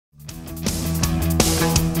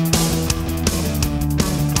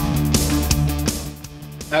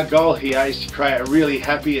Our goal here is to create a really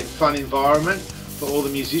happy and fun environment for all the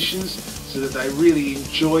musicians so that they really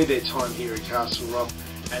enjoy their time here at Castlerock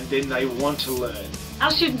and then they want to learn. Our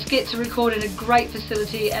students get to record in a great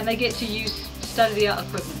facility and they get to use state-of-the-art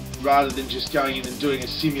equipment. Rather than just going in and doing a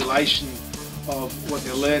simulation of what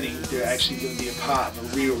they're learning, they're actually going to be a part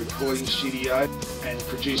of a real recording studio and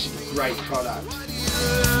producing a great product.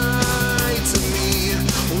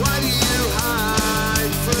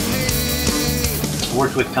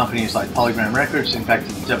 Worked with companies like Polygram Records, in fact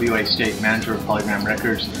the WA State Manager of Polygram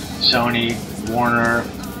Records, Sony, Warner,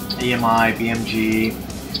 EMI,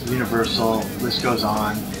 BMG, Universal, list goes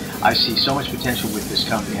on. I see so much potential with this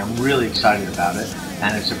company. I'm really excited about it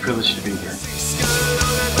and it's a privilege to be here.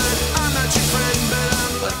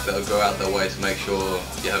 Like they'll go out their way to make sure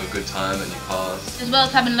you have a good time and you pass. As well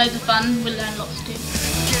as having loads of fun, we'll learn lots too.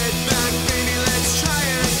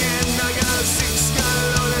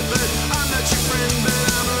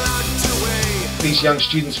 These young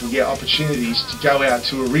students will get opportunities to go out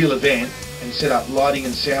to a real event and set up lighting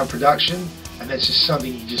and sound production, and that's just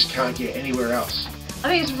something you just can't get anywhere else. I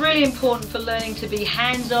think it's really important for learning to be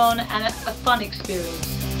hands-on and a fun experience.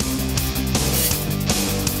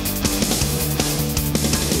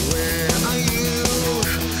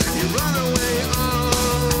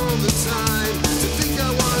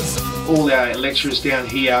 All our lecturers down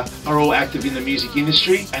here are all active in the music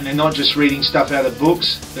industry, and they're not just reading stuff out of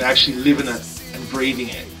books, they're actually living it and breathing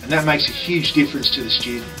it, and that makes a huge difference to the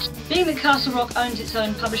students. Being that Castlerock owns its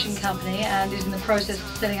own publishing company and is in the process of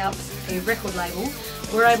setting up a record label,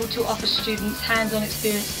 we're able to offer students hands-on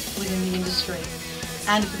experience within the industry.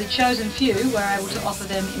 And for the chosen few, we're able to offer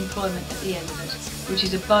them employment at the end of it, which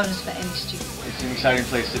is a bonus for any student. It's an exciting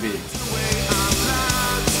place to be.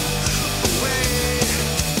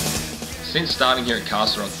 Since starting here at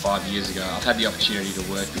Castlerock 5 years ago, I've had the opportunity to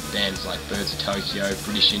work with bands like Birds of Tokyo,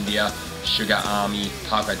 British India, Sugar Army,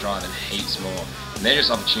 Parkway Drive and heaps more. And they're just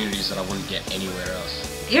opportunities that I wouldn't get anywhere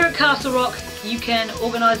else. Here at Castlerock, you can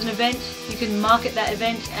organise an event, you can market that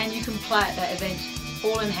event and you can play at that event,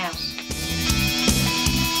 all in-house.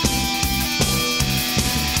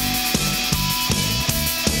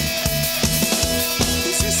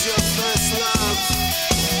 This is your first love.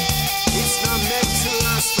 It's not meant to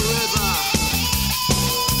last forever.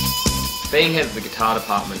 Being head of the guitar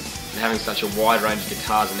department and having such a wide range of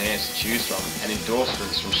guitars and amps to choose from, and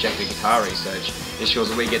endorsements from Shepherd Guitar Research, ensures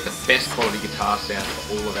that we get the best quality guitar sound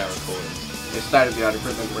for all of our recordings. It's state-of-the-art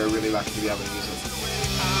equipment, we're really lucky to be able to use it.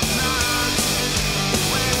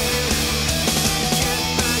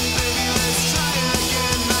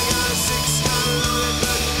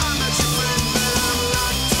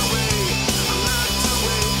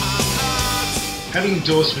 Having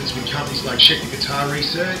endorsements with companies like Shepherd Guitar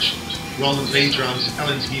Research, Roland V Drums,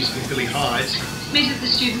 Alan's Music and Billy Hyde's means that the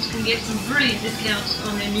students can get some brilliant discounts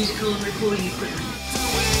on their musical and recording equipment.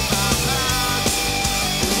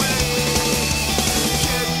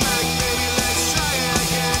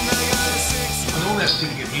 On all our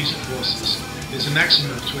certificate music courses, there's a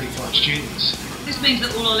maximum of 25 students. This means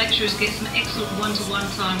that all our lecturers get some excellent one-to-one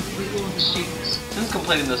time with all of the students. Since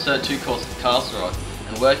completing the Cert 2 course at Castlerock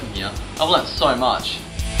and working here, I've learnt so much.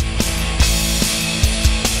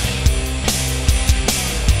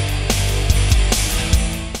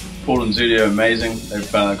 Paul and Zulia are amazing.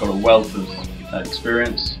 They've got a wealth of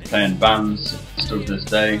experience playing bands still to this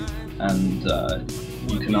day, and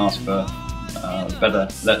you can ask for better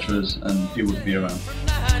lecturers and people to be around.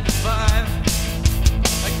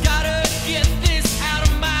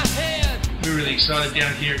 We're really excited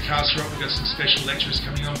down here at Castlerock. We've got some special lecturers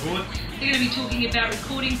coming on board. They're going to be talking about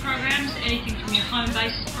recording programs, anything from your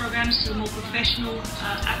home-based programs to the more professional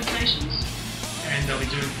applications. And they'll be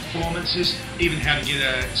doing performances, even how to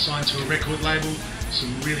get signed to a record label,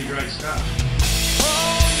 some really great stuff.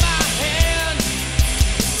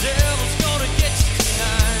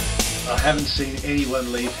 I haven't seen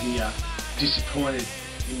anyone leave here disappointed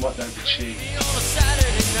in what they've achieved.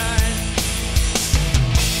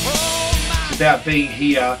 It's about being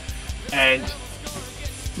here and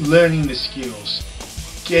learning the skills,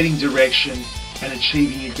 getting direction and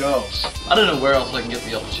achieving your goals. I don't know where else I can get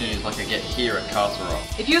the opportunities like I get here at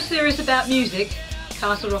Castlerock. If you're serious about music,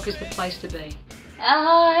 Castlerock is the place to be.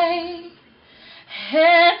 I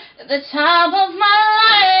had the time of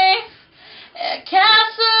my life at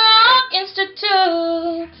Castlerock Institute.